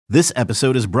This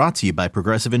episode is brought to you by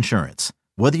Progressive Insurance.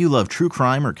 Whether you love true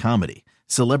crime or comedy,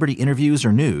 celebrity interviews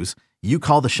or news, you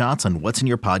call the shots on what's in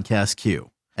your podcast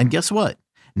queue. And guess what?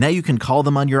 Now you can call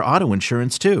them on your auto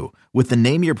insurance too with the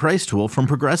Name Your Price tool from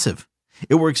Progressive.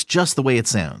 It works just the way it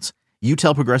sounds. You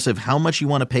tell Progressive how much you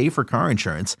want to pay for car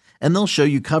insurance, and they'll show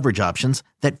you coverage options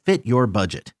that fit your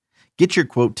budget. Get your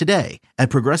quote today at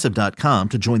Progressive.com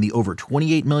to join the over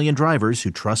 28 million drivers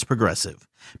who trust Progressive.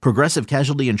 Progressive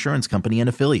Casualty Insurance Company and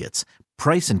Affiliates.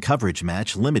 Price and coverage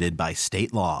match limited by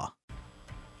state law.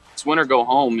 It's win or go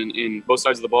home, and both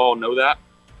sides of the ball know that.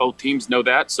 Both teams know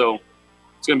that. So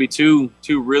it's going to be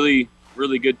two really,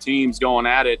 really good teams going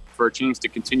at it for a chance to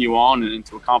continue on and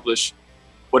to accomplish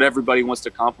what everybody wants to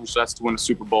accomplish. That's to win a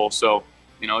Super Bowl. So,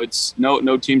 it's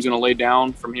no team's going to lay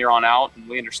down from here on out, and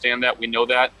we understand that. We know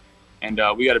that. And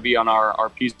we got to be on our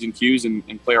P's and Q's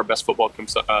and play our best football come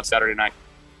Saturday night.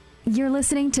 You're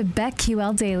listening to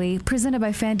BetQL Daily, presented by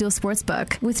FanDuel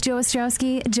Sportsbook, with Joe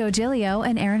Ostrowski, Joe Giglio,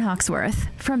 and Aaron Hawksworth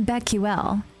from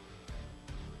BetQL.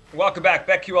 Welcome back.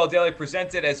 BetQL Daily,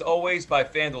 presented as always by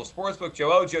FanDuel Sportsbook.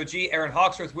 Joe O, Joe G, Aaron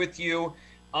Hawksworth with you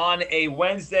on a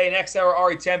Wednesday. Next hour,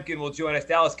 Ari Temkin will join us,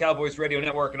 Dallas Cowboys Radio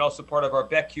Network, and also part of our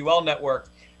BetQL Network.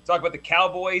 Talk about the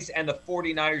Cowboys and the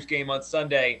 49ers game on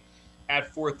Sunday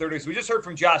at 4:30. So we just heard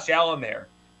from Josh Allen there.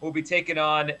 We'll be taking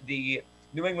on the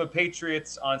New England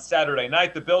Patriots on Saturday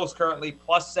night. The Bills currently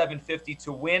plus 750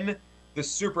 to win the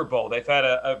Super Bowl. They've had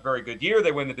a very good year.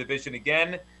 They win the division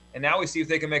again. And now we see if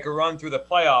they can make a run through the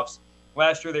playoffs.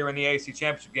 Last year they were in the AFC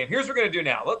Championship game. Here's what we're going to do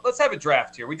now. Let's have a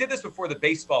draft here. We did this before the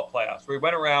baseball playoffs, where we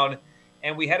went around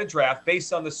and we had a draft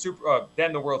based on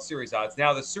then the World Series odds,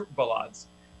 now the Super Bowl odds.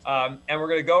 And we're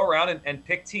going to go around and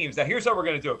pick teams. Now, here's how we're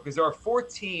going to do it, because there are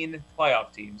 14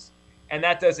 playoff teams, and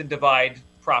that doesn't divide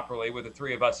properly with the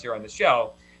three of us here on the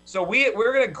show. So we're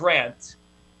going to grant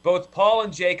both Paul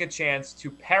and Jake a chance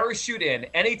to parachute in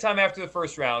anytime after the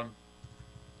first round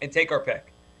and take our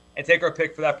pick.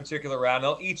 For that particular round.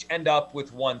 They'll each end up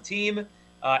with one team,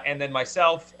 and then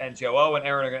myself and Joe O and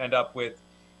Aaron are going to end up with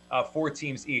 4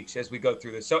 teams each as we go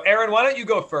through this. So, Aaron, why don't you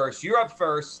go first? You're up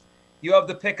first. You have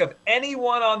the pick of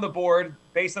anyone on the board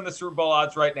based on the Super Bowl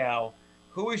odds right now.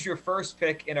 Who is your first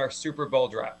pick in our Super Bowl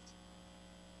draft?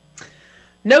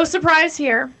 No surprise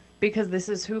here, because this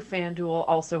is who FanDuel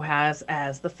also has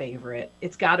as the favorite.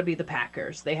 It's got to be the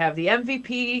Packers. They have the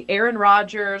MVP, Aaron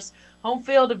Rodgers, home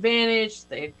field advantage.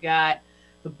 They've got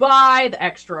the bye, the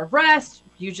extra rest.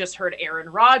 You just heard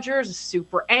Aaron Rodgers is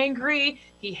super angry.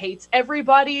 He hates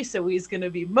everybody, so he's going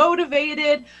to be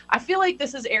motivated. I feel like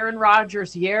this is Aaron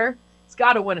Rodgers' year. He's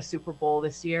got to win a Super Bowl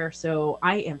this year, so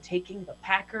I am taking the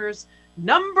Packers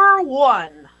number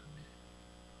 1.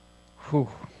 Whew.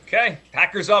 Okay,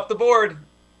 Packers off the board.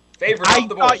 Favorite off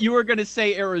the board. I thought you were going to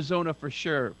say Arizona for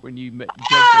sure when you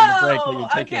joked on the break when you were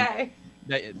taking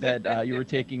that you were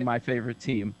taking my favorite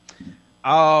team.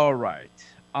 All right.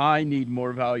 I need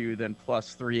more value than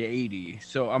plus 380.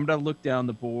 So I'm going to look down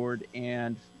the board,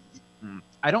 and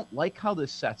I don't like how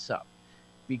this sets up,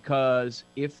 because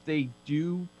if they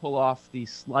do pull off the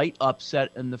slight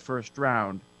upset in the first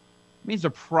round, it means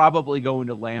they're probably going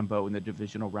to Lambeau in the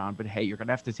divisional round. But hey, you're going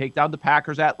to have to take down the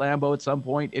Packers at Lambeau at some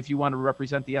point if you want to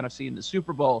represent the NFC in the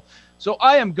Super Bowl. So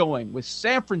I am going with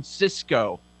San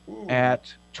Francisco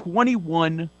at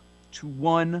 21-1.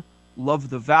 Love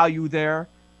the value there.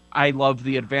 I love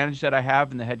the advantage that I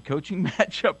have in the head coaching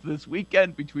matchup this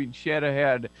weekend between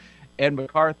Shanahan and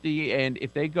McCarthy. And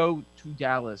if they go to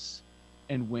Dallas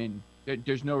and win,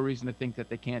 there's no reason to think that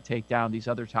they can't take down these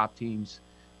other top teams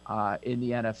in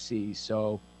the NFC.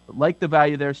 So like the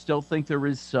value there, still think there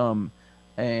is some,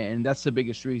 and that's the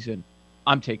biggest reason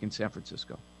I'm taking San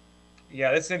Francisco.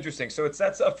 Yeah, that's interesting. So it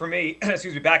sets up for me,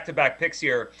 back-to-back picks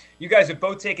here. You guys have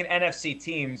both taken NFC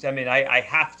teams. I mean, I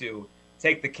have to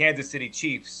take the Kansas City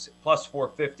Chiefs plus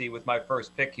 450 with my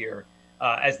first pick here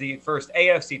as the first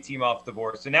AFC team off the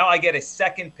board. So now I get a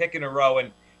second pick in a row.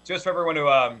 And just for everyone who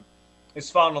is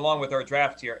following along with our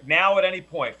draft here, now at any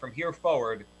point from here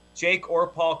forward, Jake or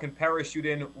Paul can parachute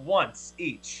in once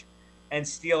each and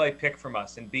steal a pick from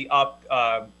us and be up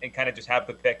and kind of just have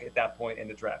the pick at that point in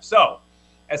the draft. So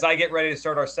as I get ready to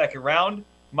start our second round,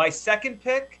 my second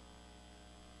pick,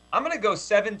 I'm going to go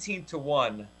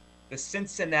 17-1. The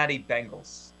Cincinnati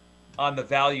Bengals on the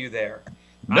value there.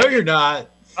 No, you're not.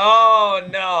 Oh,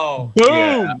 no.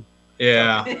 Boom.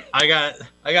 Yeah. I got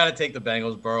to take the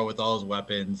Bengals, Burrow with all his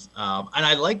weapons. And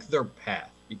I like their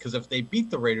path, because if they beat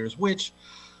the Raiders, which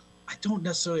I don't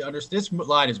necessarily understand. This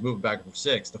line is moving back from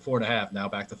 6 to 4.5, now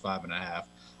back to 5.5.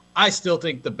 I still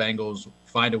think the Bengals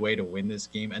find a way to win this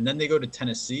game, and then they go to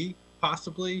Tennessee,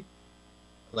 possibly.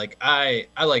 Like, I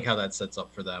like how that sets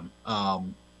up for them.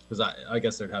 because I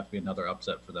guess there'd have to be another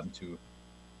upset for them to.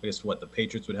 I guess the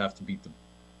Patriots would have to beat the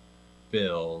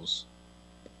Bills.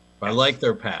 But I like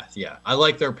their path. Yeah, I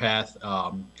like their path.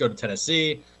 Go to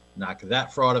Tennessee, knock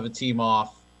that fraud of a team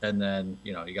off, and then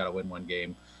you got to win one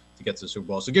game to get to the Super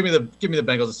Bowl. So give me the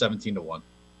Bengals at 17-1.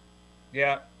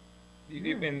 Yeah,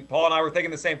 and Paul and I were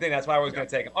thinking the same thing. That's why I was going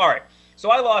to take them. All right, so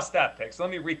I lost that pick. So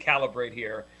let me recalibrate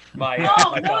here. No,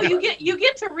 you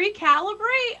get to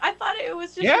recalibrate. I thought it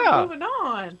was just moving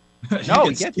on. No,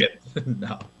 he gets it.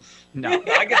 No,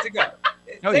 I get to go.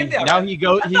 No, now he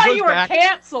goes. I thought you were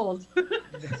canceled.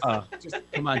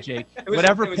 Come on, Jake.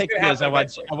 Whatever pick it is, I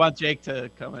want Jake to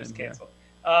come in. Cancel.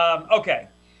 Okay,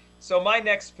 so my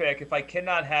next pick, if I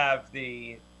cannot have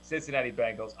the Cincinnati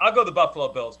Bengals, I'll go the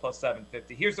Buffalo Bills plus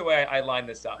 750. Here's the way I line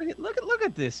this up. Look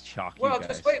at this chalk. Well,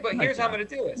 just wait, but here's how I'm going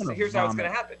to do this. Here's how it's going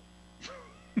to happen.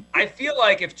 I feel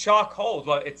like if chalk holds,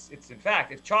 it's in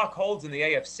fact, if chalk holds in the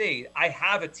AFC, I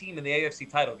have a team in the AFC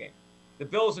title game. The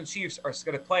Bills and Chiefs are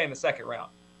going to play in the second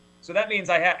round. So that means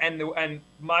I have, and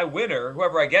my winner,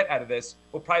 whoever I get out of this,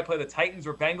 will probably play the Titans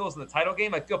or Bengals in the title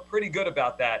game. I feel pretty good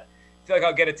about that. I feel like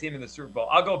I'll get a team in the Super Bowl.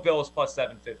 I'll go Bills plus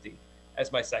 750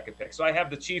 as my second pick. So I have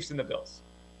the Chiefs and the Bills.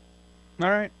 All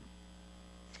right,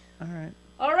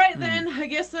 then. I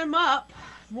guess I'm up.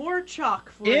 More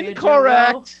chalk for you.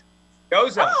 Incorrect.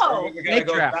 Goes up. We're going to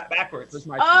go backwards.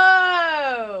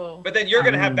 But then you're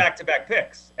going to have back-to-back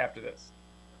picks after this.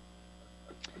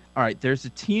 All right, there's a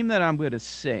team that I'm going to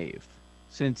save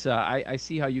since I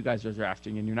see how you guys are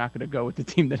drafting, and you're not going to go with the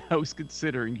team that I was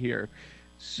considering here.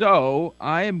 So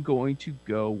I am going to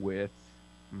go with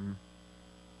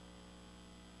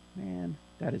man,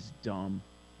 that is dumb.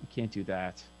 You can't do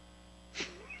that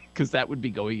because that would be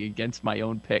going against my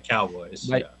own pick.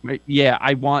 Cowboys. Yeah,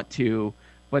 I want to,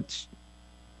 but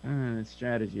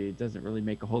strategy, it doesn't really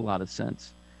make a whole lot of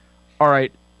sense. All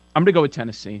right, I'm going to go with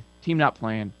Tennessee. Team not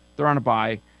playing. They're on a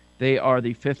bye. They are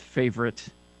the 5th favorite.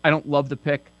 I don't love the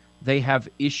pick. They have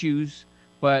issues,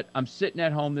 but I'm sitting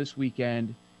at home this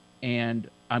weekend, and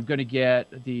I'm going to get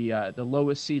the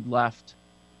lowest seed left.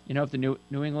 The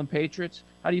New England Patriots.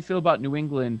 How do you feel about New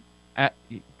England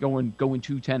going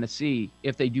to Tennessee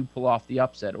if they do pull off the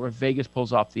upset, or if Vegas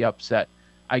pulls off the upset?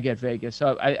 I get Vegas.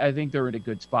 So I think they're in a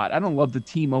good spot. I don't love the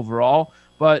team overall,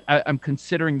 but I'm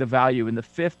considering the value in the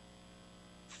 5th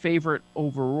favorite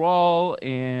overall,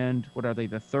 and what are they,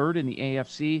 the 3rd in the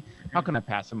AFC? How can I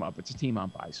pass them up? It's a team on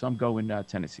bye, so I'm going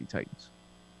Tennessee Titans.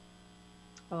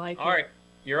 I like it. All right,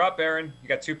 you're up, Aaron. You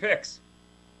got 2 picks.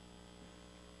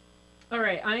 All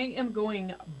right, I am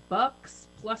going Bucks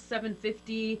plus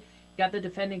 750. Got the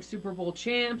defending Super Bowl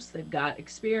champs. They've got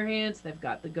experience. They've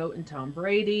got the GOAT and Tom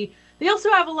Brady. They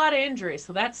also have a lot of injuries,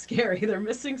 so that's scary. They're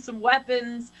missing some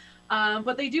weapons,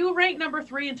 but they do rank number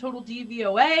 3 in total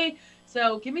DVOA.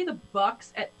 So give me the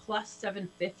Bucks at plus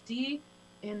 750,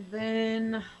 and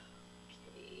then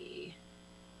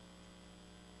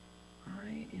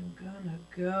I am gonna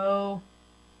go.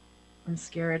 I'm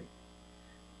scared.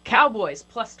 Cowboys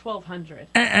plus 1,200.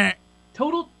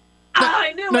 Total.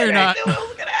 I knew it. I knew it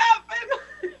was gonna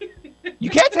happen. You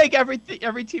can't take every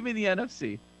team in the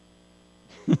NFC.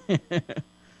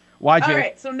 Why, Jake? All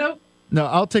right, so no. No,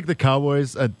 I'll take the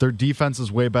Cowboys. Their defense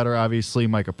is way better, obviously.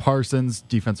 Micah Parsons,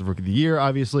 Defensive Rookie of the Year,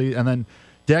 obviously. And then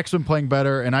Dak's been playing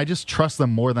better, and I just trust them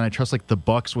more than I trust the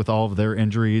Bucs with all of their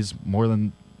injuries, more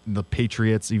than the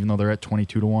Patriots, even though they're at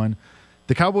 22-1.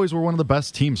 The Cowboys were one of the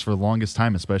best teams for the longest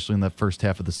time, especially in the first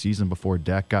half of the season before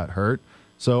Dak got hurt.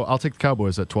 So I'll take the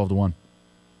Cowboys at 12-1.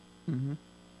 Mm-hmm.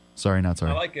 Sorry, not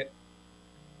sorry. I like it.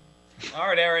 All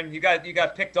right, Aaron, you got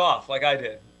picked off like I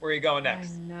did. Where are you going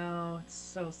next? I know, it's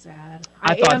so sad.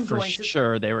 I thought for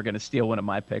sure they were going to steal one of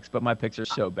my picks, but my picks are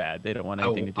so bad they don't want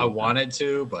anything to do with I wanted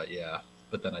to, but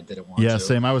then I didn't want to. Yeah,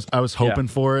 same. I was hoping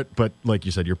for it, but like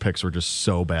you said, your picks were just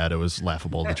so bad it was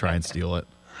laughable to try and steal it.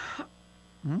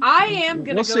 I am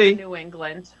going to go to New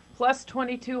England plus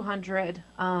 2,200.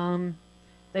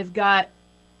 They've got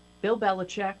Bill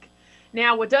Belichick.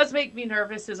 Now, what does make me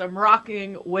nervous is I'm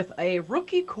rocking with a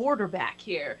rookie quarterback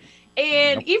here.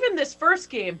 And even this first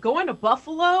game, going to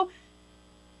Buffalo,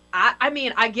 I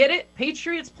mean, I get it.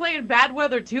 Patriots playing bad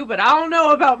weather too, but I don't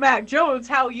know about Mac Jones,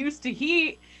 how used to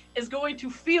he is going to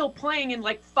feel playing in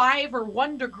like 5 or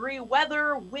 1 degree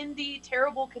weather, windy,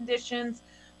 terrible conditions.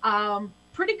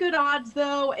 Pretty good odds,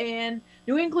 though. And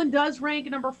New England does rank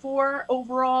number 4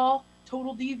 overall,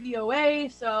 total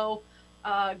DVOA. So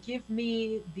give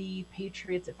me the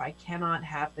Patriots if I cannot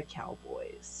have the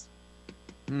Cowboys.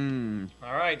 All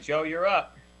right, Joe, you're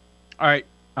up. All right,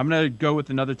 I'm going to go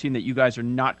with another team that you guys are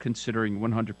not considering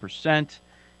 100%,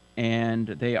 and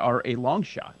they are a long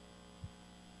shot.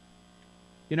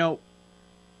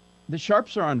 The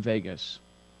Sharps are on Vegas.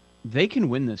 They can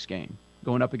win this game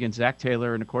going up against Zach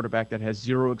Taylor and a quarterback that has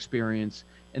zero experience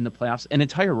in the playoffs, an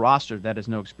entire roster that has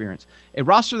no experience, a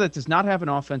roster that does not have an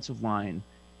offensive line,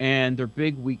 and their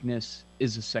big weakness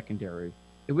is a secondary.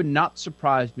 It would not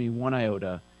surprise me one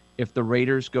iota if the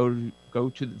Raiders go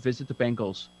to visit the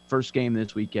Bengals first game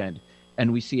this weekend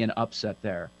and we see an upset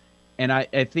there. And I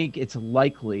think it's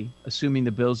likely, assuming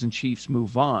the Bills and Chiefs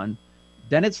move on,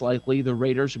 then it's likely the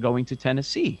Raiders are going to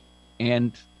Tennessee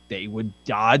and they would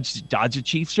dodge the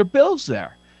Chiefs or Bills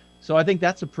there. So I think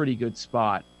that's a pretty good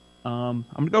spot. I'm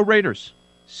going to go Raiders.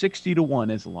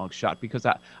 60-1 is a long shot because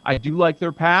I do like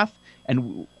their path.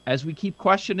 And as we keep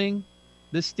questioning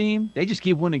this team, they just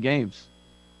keep winning games.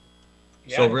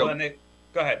 Yeah, so go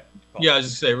ahead, Paul. Yeah, I was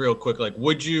just say real quick, like,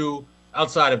 would you,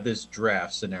 outside of this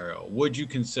draft scenario, would you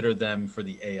consider them for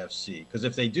the AFC? Because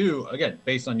if they do, again,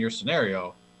 based on your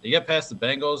scenario, they get past the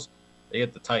Bengals, they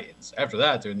get the Titans. After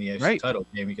that, they're in the AFC title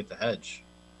game, you get the hedge.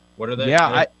 What are they?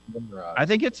 Yeah, I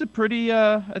think it's a pretty,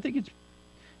 I think it's,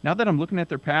 now that I'm looking at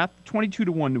their path,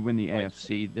 22-1 to win the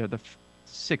AFC. They're the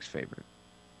 6th favorite.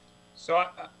 So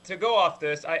to go off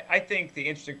this, I think the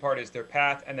interesting part is their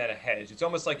path and then a hedge. It's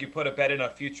almost like you put a bet in a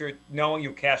future knowing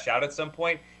you'll cash out at some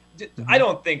point. I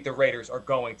don't think the Raiders are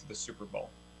going to the Super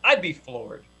Bowl. I'd be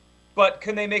floored. But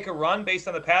can they make a run based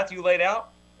on the path you laid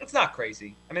out? It's not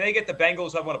crazy. I mean, they get the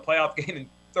Bengals, have won a playoff game in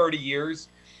 30 years,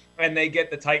 and they get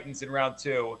the Titans in round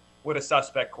 2 with a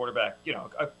suspect quarterback,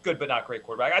 a good but not great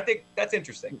quarterback. I think that's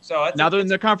interesting. So now they're in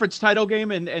the conference title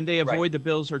game, and they avoid the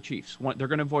Bills or Chiefs. They're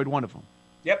going to avoid one of them.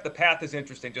 Yep, the path is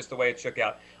interesting, just the way it shook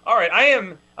out. All right,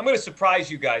 I'm going to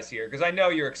surprise you guys here because I know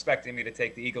you're expecting me to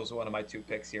take the Eagles with one of my 2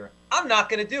 picks here. I'm not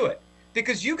going to do it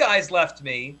because you guys left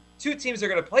me 2 teams are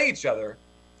going to play each other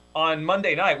on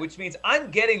Monday night, which means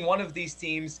I'm getting one of these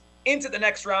teams into the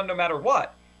next round no matter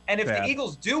what. And if the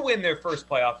Eagles do win their first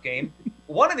playoff game,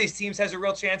 one of these teams has a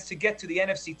real chance to get to the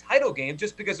NFC title game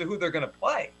just because of who they're going to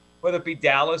play, whether it be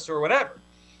Dallas or whatever.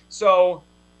 So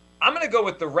I'm going to go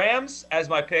with the Rams as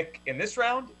my pick in this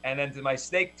round, and then to my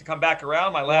snake to come back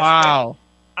around, my last pick,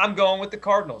 I'm going with the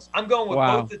Cardinals. I'm going with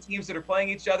both the teams that are playing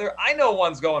each other. I know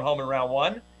one's going home in round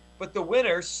 1, but the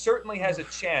winner certainly has a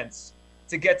chance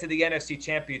to get to the NFC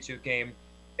Championship game,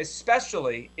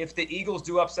 especially if the Eagles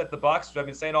do upset the Bucs, which I've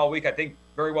been saying all week I think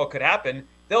very well could happen.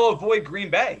 They'll avoid Green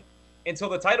Bay until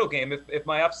the title game if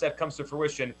my upset comes to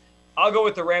fruition. I'll go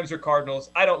with the Rams or Cardinals.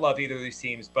 I don't love either of these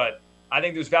teams, but I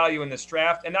think there's value in this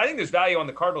draft, and I think there's value on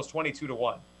the Cardinals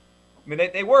 22-1. I mean,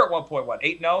 they were at one point,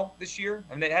 8-0 this year?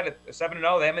 I mean, they had a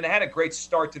 7-0. They had a great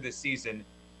start to this season.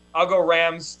 I'll go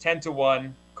Rams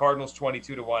 10-1, Cardinals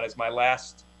 22-1 as my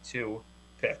last 2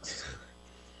 picks.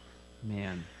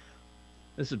 Man,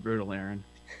 this is brutal, Aaron.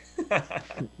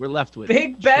 We're left with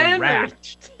Big Ben.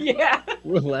 Yeah.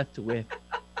 We're left with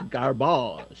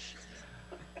garbage.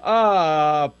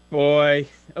 Oh, boy.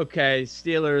 Okay,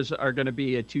 Steelers are going to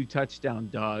be a 2-touchdown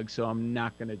dog, so I'm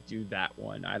not going to do that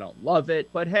one. I don't love it,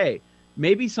 but hey,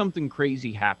 maybe something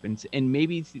crazy happens, and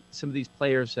maybe some of these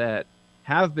players that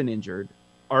have been injured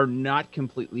are not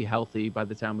completely healthy by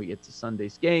the time we get to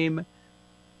Sunday's game.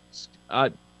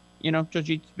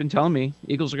 Joji's been telling me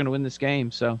Eagles are going to win this game,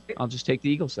 so I'll just take the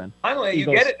Eagles then. Finally,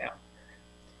 Eagles. You get it now.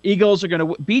 Eagles are going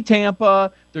to beat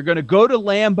Tampa. They're going to go to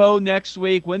Lambeau next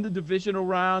week, win the divisional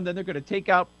round. Then they're going to take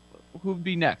out who would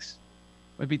be next?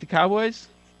 Would beat the Cowboys?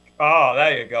 Oh,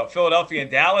 there you go. Philadelphia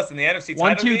and Dallas in the NFC title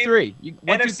 1, 2, game. 3.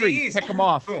 1, 2, NFC 3. East. Pick them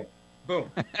off. Boom,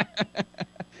 boom.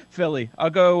 Philly.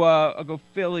 I'll go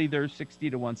Philly. They're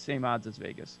 60-1, same odds as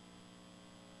Vegas.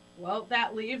 Well,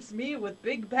 that leaves me with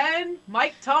Big Ben,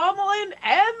 Mike Tomlin,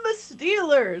 and the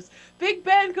Steelers. Big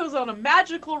Ben goes on a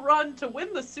magical run to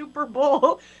win the Super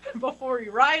Bowl before he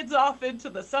rides off into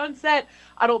the sunset.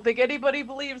 I don't think anybody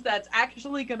believes that's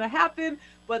actually going to happen,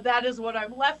 but that is what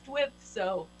I'm left with.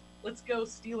 So let's go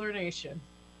Steeler Nation.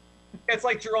 It's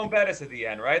like Jerome Bettis at the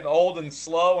end, right? Old and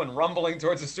slow and rumbling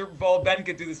towards the Super Bowl. Ben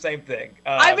could do the same thing.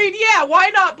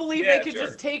 Why not believe they could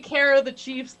just take care of the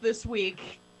Chiefs this week?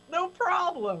 No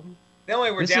problem. They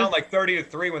only were down like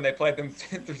 30-3 when they played them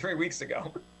 3 weeks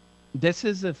ago. This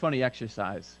is a funny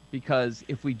exercise because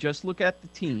if we just look at the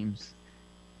teams,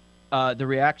 the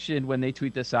reaction when they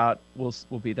tweet this out will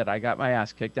be that I got my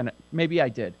ass kicked, and maybe I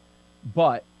did.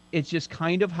 But it's just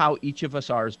kind of how each of us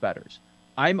are as bettors.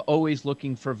 I'm always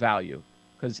looking for value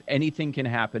because anything can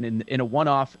happen in a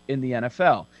one-off in the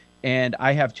NFL. And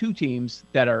I have 2 teams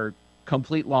that are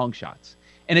complete long shots.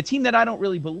 And a team that I don't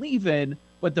really believe in,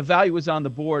 but the value was on the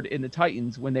board in the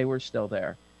Titans when they were still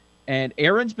there. And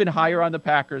Aaron's been higher on the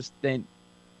Packers than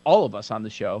all of us on the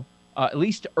show. at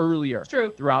least earlier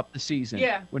throughout the season.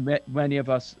 Yeah. When many of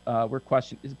us were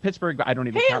questioning, is Pittsburgh? I don't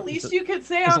even. Hey, at least you could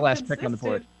say I'm the last pick on the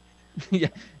board.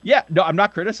 yeah. No, I'm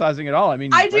not criticizing at all. I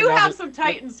mean, I do have some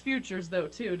Titans futures though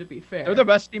too. To be fair, they're the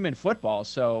best team in football,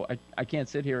 so I can't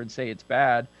sit here and say it's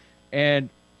bad. And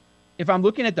if I'm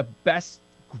looking at the best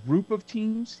group of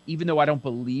teams, even though I don't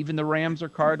believe in the Rams or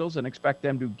Cardinals and expect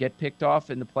them to get picked off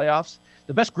in the playoffs,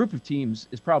 the best group of teams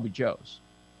is probably Joe's.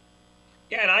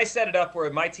 Yeah, and I set it up where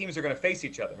my teams are going to face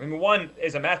each other. I mean, one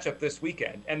is a matchup this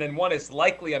weekend, and then one is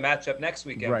likely a matchup next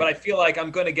weekend. Right. But I feel like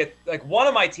I'm going to get, like, one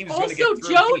of my teams is going to get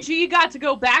through. Also, Joe G got to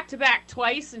go back-to-back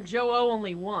twice, and Joe O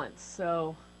only once.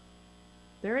 So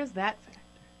there is that factor.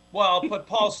 Well, but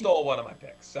Paul stole one of my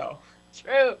picks, so.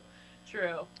 True.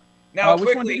 Now,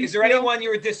 quickly, is there anyone you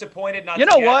were disappointed not to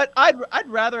get? You know what? I'd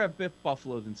rather have Biff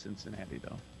Buffalo than Cincinnati,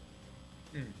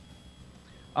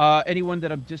 though. Anyone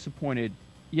that I'm disappointed.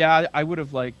 Yeah, I would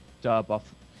have liked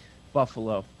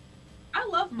Buffalo. I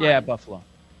love mine. Yeah, Buffalo.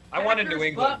 I wanted New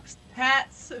England. Bucks,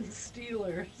 Pats, and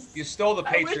Steelers. You stole the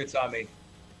Patriots on me.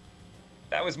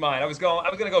 That was mine. I was going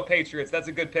to go Patriots. That's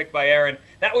a good pick by Aaron.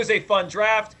 That was a fun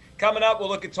draft. Coming up, we'll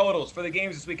look at totals for the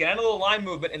games this weekend and a little line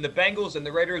movement in the Bengals and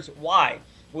the Raiders. Why?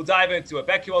 We'll dive into it.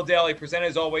 BetQL Daily, presented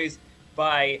as always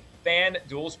by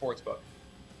FanDuel Sportsbook.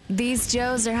 These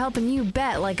Joes are helping you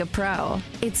bet like a pro.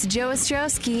 It's Joe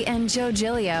Ostrowski and Joe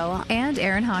Giglio and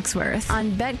Aaron Hawksworth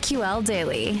on BetQL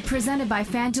Daily, presented by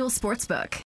FanDuel Sportsbook.